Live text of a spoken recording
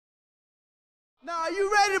Now, are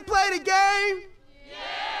you ready to play the game? Yeah!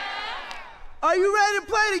 Are you ready to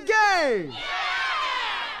play the game? Yeah!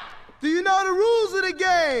 Do you know the rules of the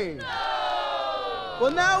game? No!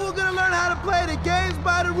 Well, now we're gonna learn how to play the games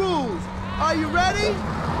by the rules. Are you ready?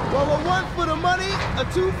 Well, a 1 for the money, a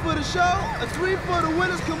 2 for the show, a 3 for the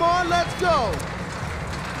winners. Come on, let's go. All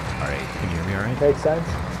right, can you hear me all right? Makes sense.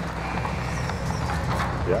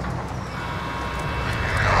 Yeah.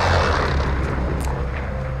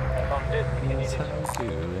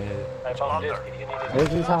 This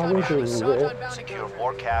is how we do it. Secure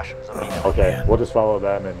more cash. Okay, we'll just follow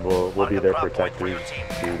them and we'll be their protectors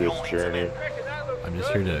through this journey. I'm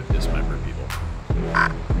just here to dismember people.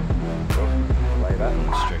 Like that.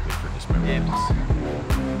 Strictly for dismemberments.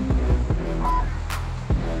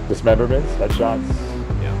 Dismemberments? Headshots?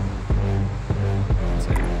 Yeah.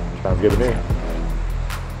 Sounds good to me.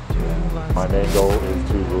 My main goal is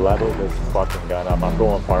to level this fucking gun up. I'm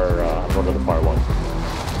going to the par one.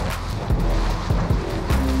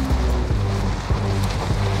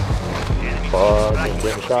 Fuck, I'm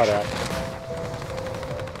getting shot at.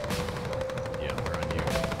 Yeah, we're on you.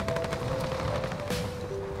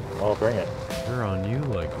 Oh, bring it. We're on you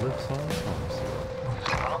like lips on pumps.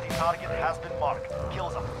 Bounty target has been marked. Kill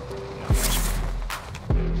them.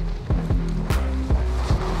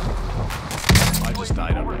 I just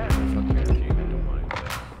died over here. Fuck here if you don't mind.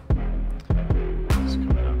 It's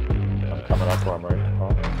coming up. I'm coming up for him right now.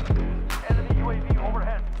 Enemy UAV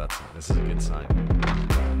overhead. This is a good sign.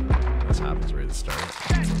 This happens right at the start.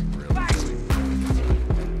 Really early.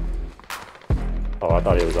 Oh, I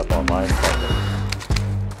thought he was up on mine.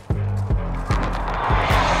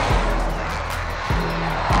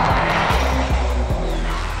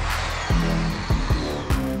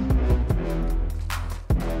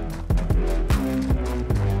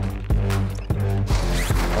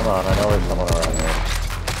 Come on, I know there's someone around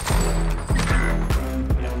here.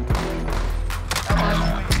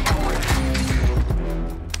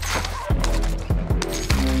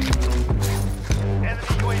 Enemy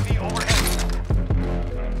UAV overhead.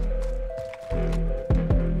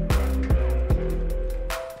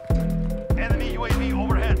 Enemy UAV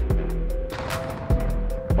overhead.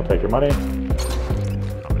 I'll take your money. Enemy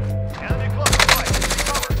close to flight.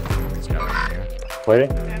 Cover. This guy right here.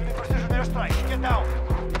 Waiting. Enemy precision airstrike. Get down.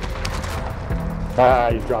 Ah,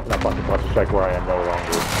 he's dropping that fucking cluster strike where I am no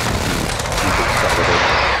longer.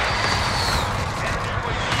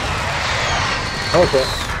 Oh shit.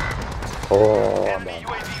 Oh, I'm Enemy done.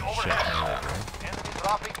 UAV overhead. Enemy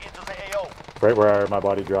dropping into the AO. Right where my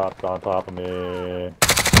body dropped on top of me.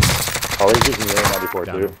 Oh, he's using the A94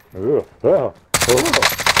 too. Ooh. Oh. Oh.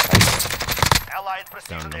 Allied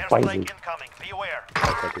precision Down. airstrike Spicy. incoming. Beware.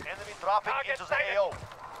 Thank you. Enemy dropping into the AO.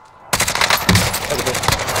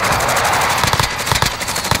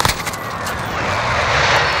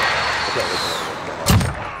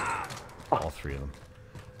 All three of them.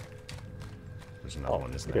 There's another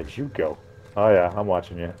one, isn't Look there? at you go. Oh yeah, I'm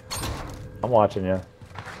watching you. I'm watching you.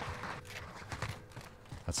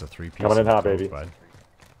 That's a 3-piece. Coming in hot, baby. Bud.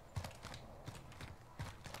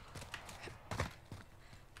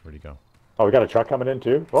 Where'd he go? Oh, we got a truck coming in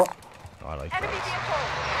too. Oh, Oh, I like Enemy that.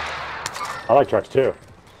 vehicle! I like trucks too.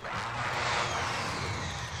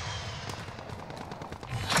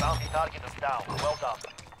 Bounty target is down. Well done.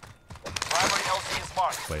 Primary LC is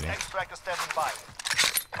marked. Waiting. Extract is standing by.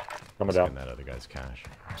 Coming Getting down. that other guy's cash.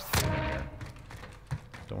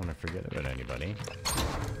 Don't want to forget about anybody.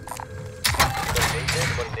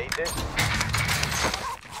 What they did.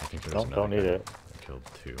 I think there's Don't another need guy. it. I killed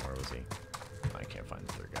 2. Where was he? I can't find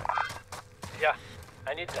the third guy. Yeah,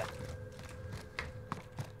 I need that.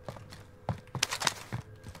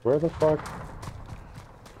 Where the fuck?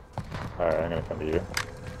 Alright, I'm gonna come to you.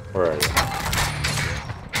 Where are you?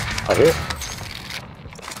 I hit.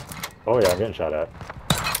 Oh yeah, I'm getting shot at.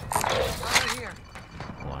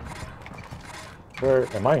 Hold on. Where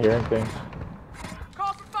am I hearing things?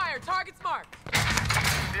 Call for fire. Target's marked.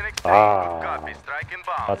 Ah,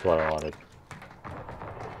 that's what I wanted.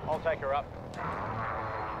 I'll take her up.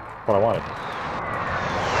 What I wanted.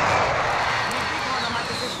 Need recon on my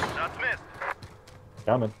position. Not missed.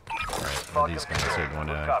 Coming. Alright, are these guys are going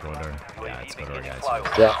to go to our... Yeah, it's go to our guys.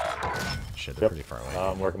 Yeah. Shit, they're Yep. pretty far away.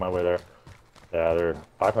 I'm working my way there. Yeah, they're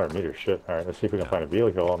 500 meters. Shit. Alright, let's see if we can find a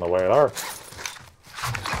vehicle on the way at our.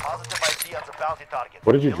 Positive ID on the bounty target.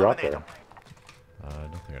 What did you drop Eliminate there? I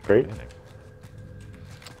don't think I Great. did anything.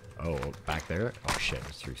 Oh, back there? Oh shit,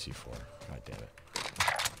 it's 3C4. God damn it.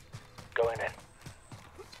 Going in.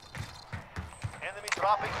 Enemy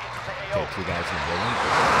dropping into the AO. Okay, 2 guys in the building.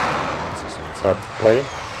 Waiting?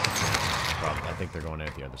 I think they're going in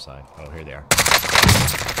at the other side. Oh, here they are.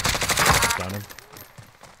 Down him.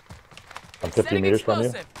 50 Setting meters from you.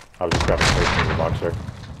 explosive. I was just grabbing straight from the box there.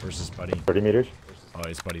 Where's his buddy? 30 meters. Oh,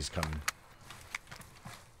 his buddy's coming.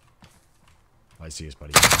 I see his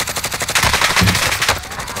buddy. Taking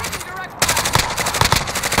direct fire.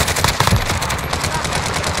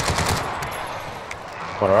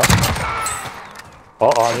 One around.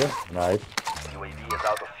 Oh, on you. Nice. UAV is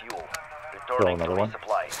out of fuel. Throw Returning to another one.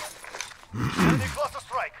 resupply. Enemy cluster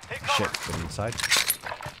strike. Take cover. Shit, from inside.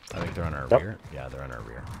 I think they're on our Yep. rear. Yeah, they're on our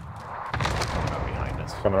rear. Not behind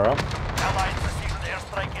us. Coming around. Allies received an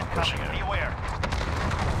airstrike Pushing incoming. it. Be aware.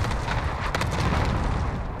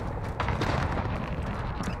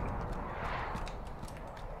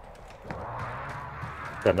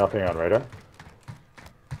 Got nothing on radar.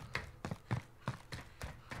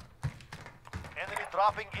 Enemy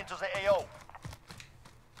dropping into the AO.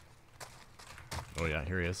 Oh yeah,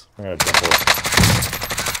 here he is. I'm gonna jump over.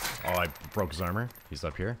 Oh, I broke his armor. He's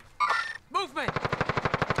up here. Movement.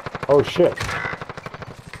 Oh shit.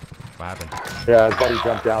 What happened? Yeah, his buddy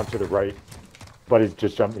jumped down to the right. Buddy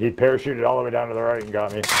just jumped. He parachuted all the way down to the right and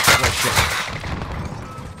got me.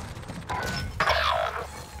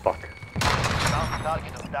 Fuck. Bounty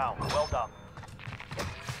target is down. Well done.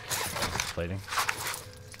 Plating.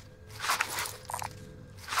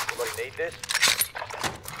 Anybody need this?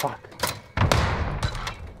 Fuck.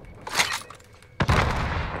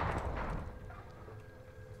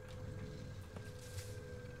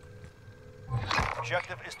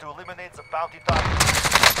 Objective is to eliminate the bounty target.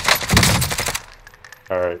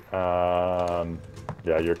 Alright,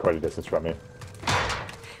 yeah, you're quite a distance from me.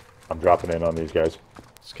 I'm dropping in on these guys.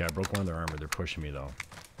 Okay, I broke one of their armor. They're pushing me though.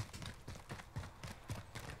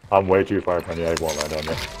 I'm way too far from you, I won't land on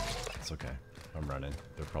you. It's okay. I'm running.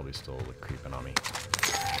 They're probably still like, creeping on me.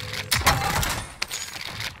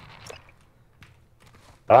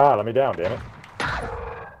 Ah, let me down, damn it.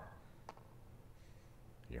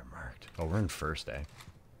 You're marked. Oh, we're in first, eh?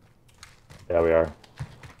 Yeah, we are.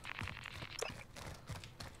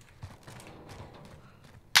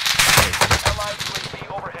 Allied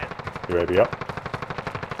UAV overhead. You ready up?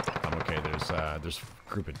 I'm okay. There's a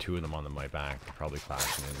group of two of them on my back. They're probably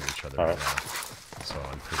clashing into each other All right right. now. So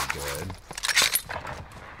I'm pretty good.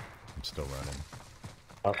 I'm still running.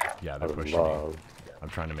 Oh, Yeah, I they're would pushing love. me. I'm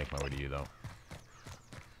trying to make my way to you though.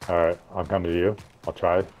 Alright, I'm coming to you. I'll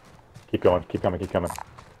try. Keep going, keep coming, keep coming.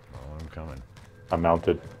 Oh, I'm coming. I'm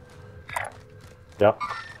mounted. Yep.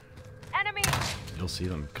 Enemy. You'll see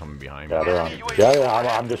them coming behind Yeah, me. they're on.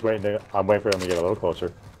 Yeah, I'm just waiting. I'm waiting for them to get a little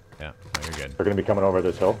closer. Yeah, no, you're good. They're gonna be coming over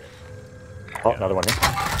this hill. Oh, Yeah. another one here.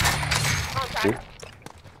 Two.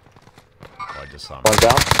 Oh, I just saw him. One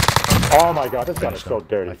down. Oh my god, this gun is Finished so him.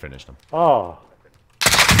 dirty. I finished him. Oh.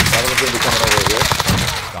 Another one's gonna be coming over here.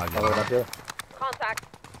 Got Another one up here. Contact.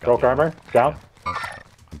 Broke armor. Down. Oh,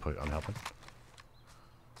 I'm helping.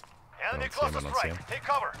 Enemy I don't see him, I cluster don't see strike. him. Take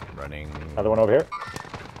cover. Running. Another one over here.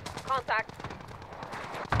 Contact.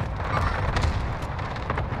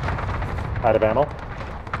 Out of ammo.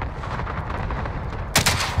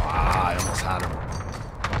 Ah, I almost had him.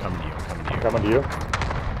 I'm coming to you. I'm coming to you. Coming to you.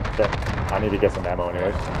 Okay. I need to get some ammo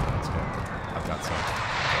anyways. That's good. I've got some.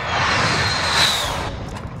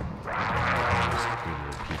 Just do a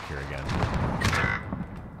little peek here again.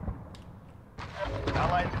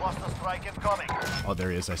 Allied cluster strike incoming. Oh, there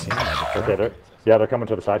he is. I see him. I have a Okay, they're coming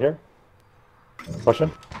to the side here.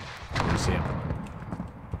 Pushing. I see him.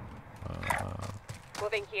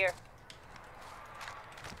 Moving here.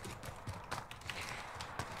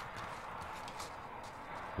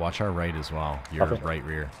 Watch our right as well. Your Okay. right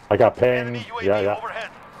rear. I got ping. Enemy UAV Yeah. overhead.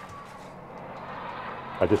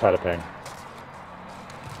 I just had a ping. Okay.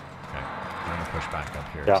 I'm gonna push back up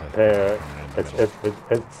here. Yeah, so coming in the it's middle.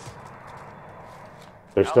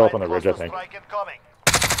 they're still up on Allied the ridge, I cluster think. strike incoming. I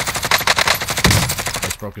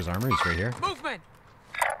just broke his armor. He's right here. Movement.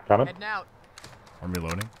 Coming. Heading out. I'm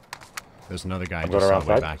reloading. There's another guy I'm just going all the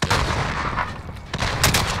way around back there.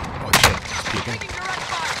 Oh shit. He's peeking. Taking direct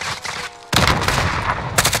fire.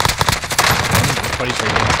 His buddy's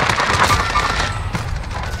right here.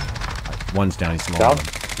 One's down. He's alone. Down?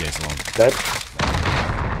 Yeah, he's alone. Dead.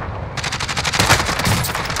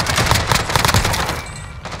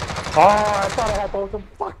 Oh, I thought I had both of them.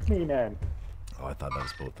 Fuck me, man. Oh, I thought that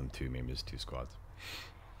was both of them too. Maybe it was two squads.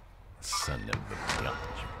 Son of a gun.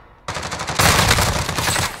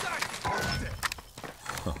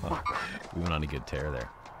 We went on a good tear there.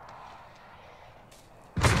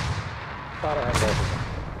 Thought I had both of them.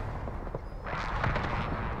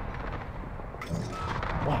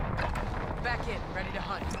 Back in. Ready to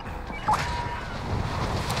hunt.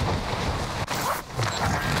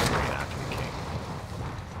 Right after the king.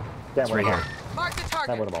 Can't It's win right them all. here. Mark the Can't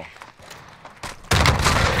win target. them all.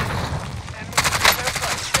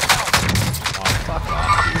 fuck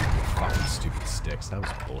off, dude. You fucking stupid sticks. That was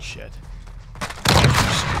bullshit. This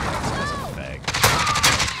guy's a fag.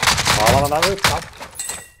 Oh, on that roof? Up.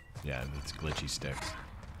 Yeah, it's glitchy sticks.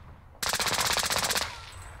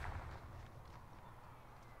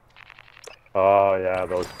 Oh, yeah,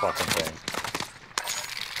 those fucking things.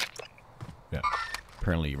 Yeah.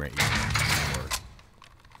 Apparently, right.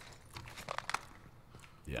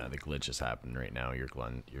 Yeah, the glitch has happened right now. Your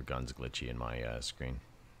gun's glitchy in my screen.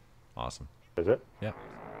 Awesome. Is it? Yep.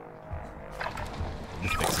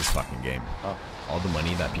 Just fix this fucking game. Oh. All the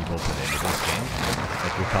money that people put into this game,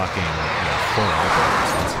 like we're talking, $4.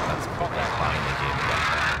 That's buying the game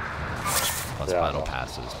again. Plus battle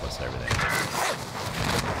passes, plus everything.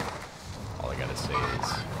 All I gotta say is,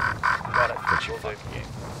 fix your fucking game.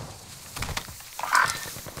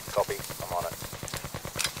 Copy. I'm on it.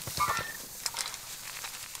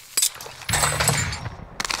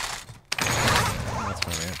 That's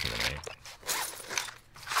my rant for the night.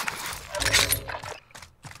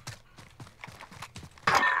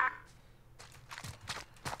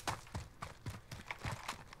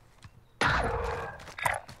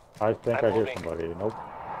 I think I hear somebody. Nope.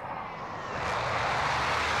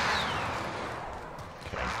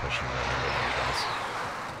 Okay, I'm pushing around.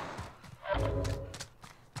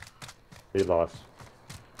 He lost.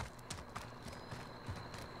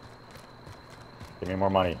 Give me more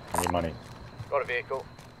money. I need money. Got a vehicle.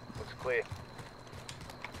 Looks clear.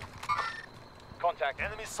 Contact.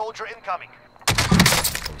 Enemy soldier incoming.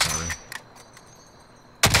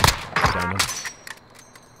 Down him.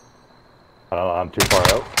 I don't know, I'm too far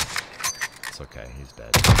out. It's okay, he's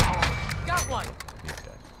dead. Got one. He's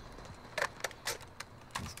dead.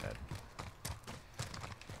 He's dead.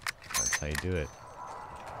 That's how you do it.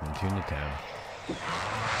 In Tuna Town.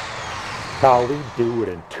 How we do it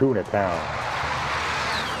in Tuna Town.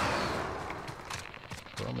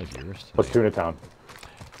 Where are all my viewers? What's Tuna Town?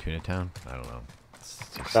 Tuna Town? I don't know. It's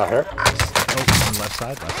just, Out here? oh, on the left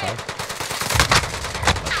side, left side.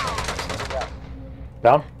 Left side.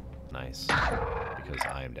 Down? Nice. Because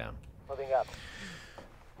I am down. Moving up.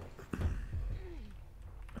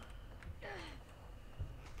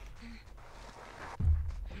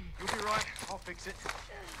 You'll be right. I'll fix it.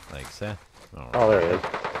 Thanks, Seth. All right. Oh, there it is.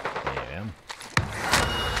 Yeah.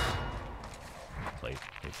 Plate,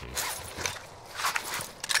 please.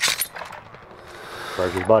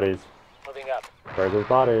 Where's his buddies? Moving up. Where's his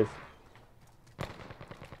bodies?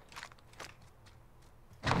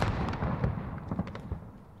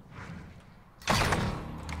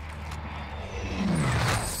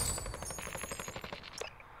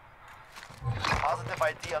 Positive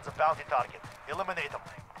ID on the bounty target. Eliminate them.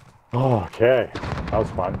 Oh, okay. That was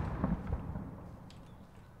fun.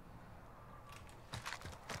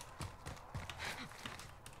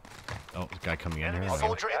 Oh, there's a guy coming in here. Enemy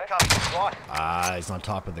soldier incoming. Right. He's on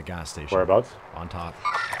top of the gas station. Whereabouts? On top.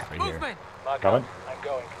 Right here. Movement. Coming? I'm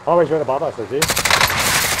going. Oh, he's right above us, is he?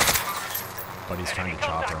 Buddy's trying to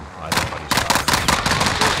chop him. I think Buddy's chopping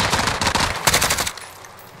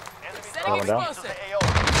Enemy Setting down. into the explosive. AO.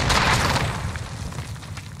 him.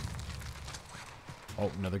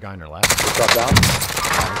 Oh, another guy on our left. Drop down.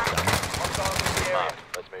 Down.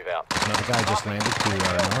 Let's move out. Another guy just landed to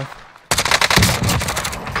our north.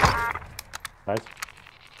 Nice.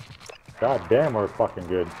 God damn, we're fucking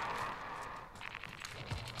good.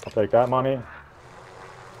 I'll take that money.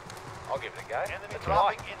 I'll give it a go. Enemy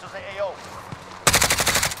dropping into the AO.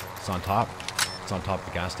 It's on top. It's on top of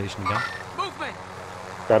the gas station again. Movement.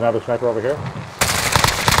 Got another sniper over here.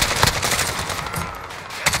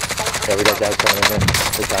 Yeah, we got guys coming in here.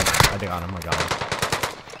 Big time. I got him. I got him.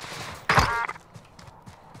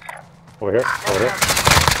 Over here. Over here.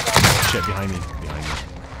 Shit, behind me. Behind me.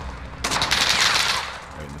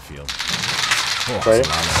 Right in the field. Oh, Right. it's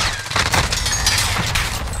loud.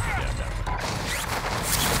 Yeah, I'm down.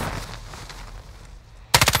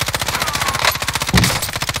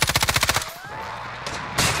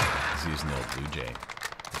 He's using the old Blue Jay.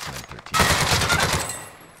 It's an M13.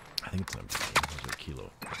 I think it's an M13. Those are a kilo.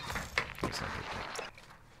 It's an M13.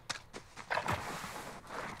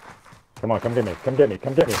 Come on, come get me. Come get me.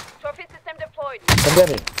 Come get me. Trophy system deployed. Come get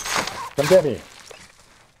me. Come get me.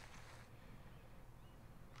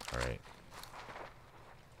 Alright.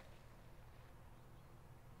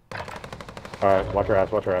 Alright, watch your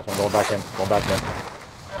ass, watch your ass. I'm going back in. Going back in.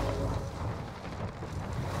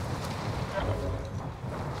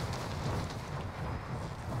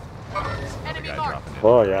 Enemy Guy marked. dropping in.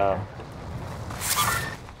 Oh, yeah.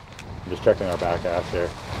 I'm just checking our back ass here.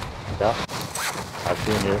 Yeah. I've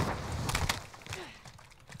seen you.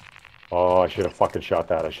 Oh, I should have fucking shot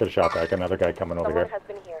that. I should have shot that. I got another guy coming over Someone here. has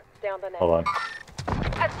been here. Down the next. Hold on.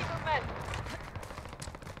 I see movement.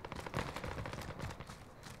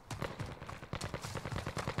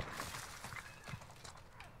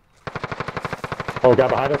 Oh, guy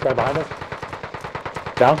behind us,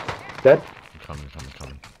 Down, dead. Coming.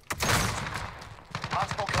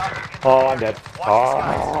 Hostile dropping into Oh, the I'm area. dead. Watch Oh. the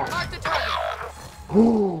skies. Mark the target.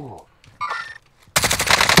 Ooh.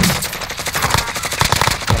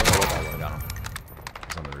 I got him.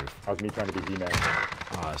 He's on the roof. That was me trying to be D-man. Oh,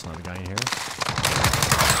 that's not the guy in here.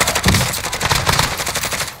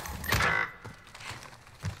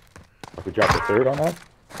 If we drop the third on that?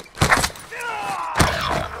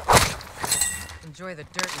 Enjoy the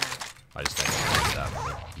dirt now. I just think that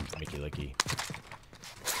Mickey Licky.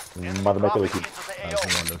 Mother make it Dropping licky. into the That AO.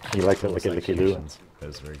 was one of the He likes it, coolest licky, licky, loo. executions. That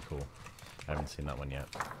was very cool. I haven't seen that one yet.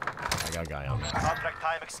 I got a guy on there. Contract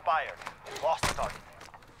time expired. Lost the target.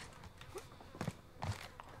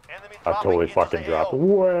 Enemy I dropping totally into fucking the dropped. AO.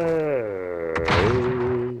 Way.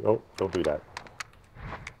 Oh, don't do that.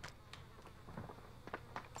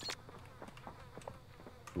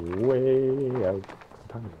 Way out.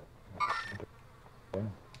 Yeah.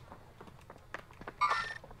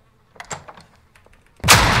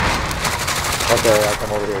 Okay, I'll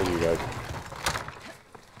come over here with you guys.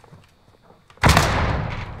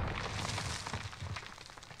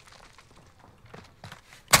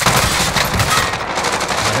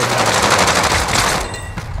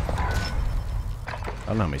 I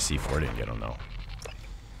don't know how my C4 didn't get him though.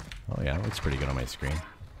 Oh yeah, it looks pretty good on my screen.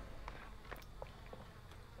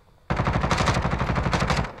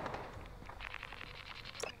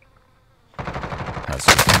 That's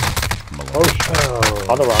Malone. Oh, shit.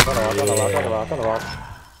 On the rock.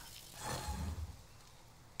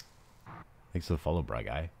 Thanks for the follow, bro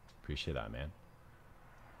guy. Appreciate that, man.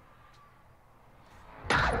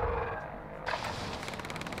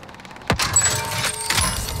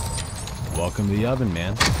 Welcome to the oven,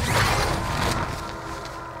 man.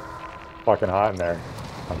 Fucking hot in there.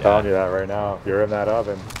 I'm telling you that right now. If you're in that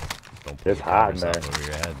oven, Don't put it's your hot in cameras there. up over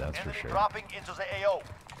your head, that's for Enemy sure. dropping into the AO.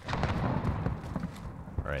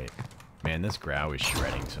 Right. Man, this Grau is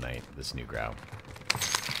shredding tonight, this new Grau.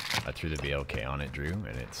 I threw the VLK on it, Drew,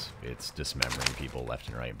 and it's dismembering people left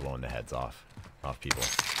and right, blowing the heads off people.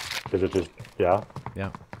 Is it just, yeah?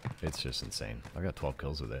 Yeah, it's just insane. I got 12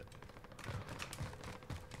 kills with it.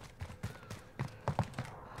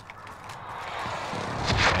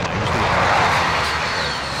 And I usually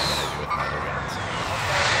have with my other guns.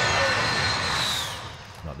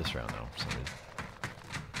 Not this round though, for some reason.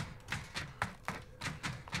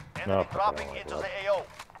 Enemy No, dropping fucking into hell, the AO.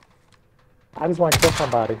 I just want to kill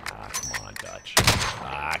somebody. Ah, come on, Dutch.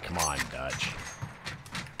 Ah, come on, Dutch.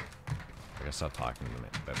 I gotta stop talking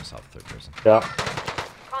about myself third person. Yeah.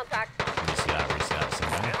 Contact. Where do you see that? Where do you see that? Same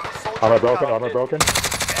guy? Enemy soldier Armor broken, incoming. armor broken. Enemy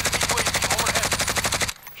UAV overhead.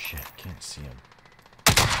 Shit, can't see him.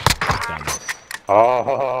 Done.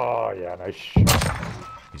 Oh, yeah, nice.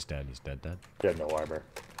 He's dead, dead. Get no armor.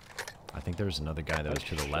 I think there's another guy that was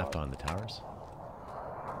to the left on the towers.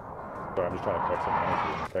 Sorry, I'm just trying to pick some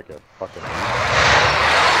money and pick it. Fucking.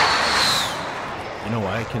 You know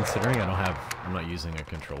why? Considering I'm not using a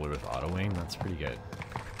controller with auto aim, that's pretty good.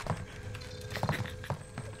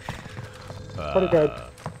 Pretty good.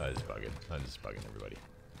 I'm just bugging everybody.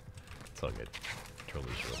 It's all good.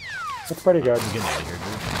 Controllers rule. That's pretty good. I'm getting out of here,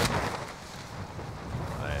 dude.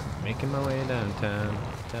 I'm making my way downtown.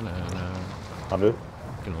 Ta-na-na. I'm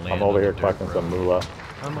Gonna land over on here the dirt collecting some road. moolah.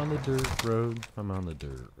 I'm on the dirt road. I'm on the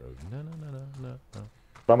dirt road. No.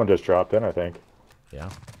 Someone just dropped in, I think. Yeah.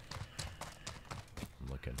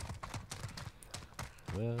 I'm looking.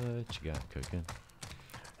 What you got cooking?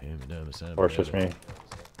 Or it's just me.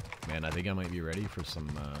 Man, I think I might be ready for some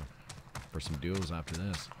duos after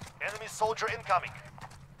this. Enemy soldier incoming.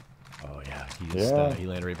 Oh yeah, he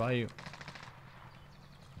landed right by you.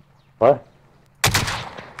 What?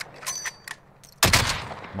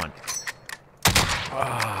 Come on.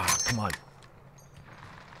 Ah, come on.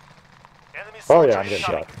 Enemy Oh soldier yeah, I'm getting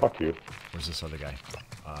incoming. shot. Fuck you. Where's this other guy?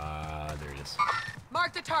 There he is.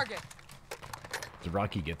 Mark the target. Did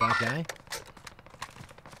Rocky get that guy?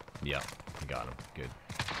 Yeah, he got him. Good.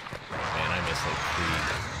 Man, I missed like 3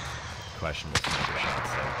 questionable sniper shots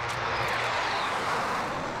there.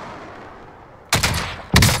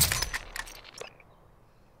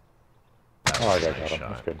 That Oh, I was a got nice him. shot.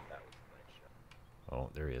 That's good. Oh,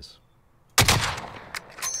 there he is.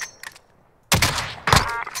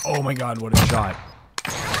 Oh my god, what a shot.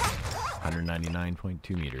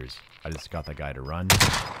 199.2 meters. I just got that guy to run.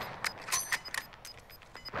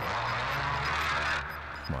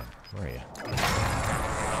 Come on, where are you?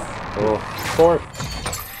 Oh, fourth.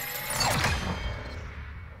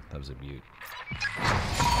 That was a beaut.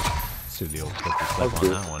 Let's do the old clip to clip on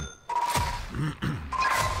good. that one.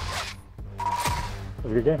 It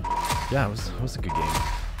was a good game. Yeah, it was a good game.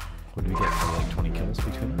 What did we get? Probably like 20 kills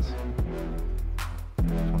between us?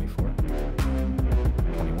 24?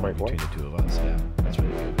 21 between the two of us, yeah. That's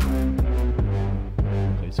really good.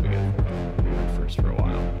 At least we were first for a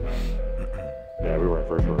while. Yeah, we were in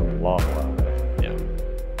first for a long while there. Yeah.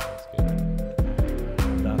 That's good.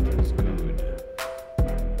 That was good.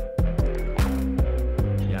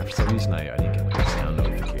 Yeah, for some reason I didn't get like a sound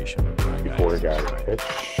notification Before it got hit.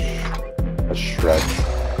 A shred.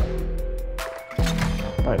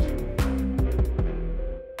 Nice.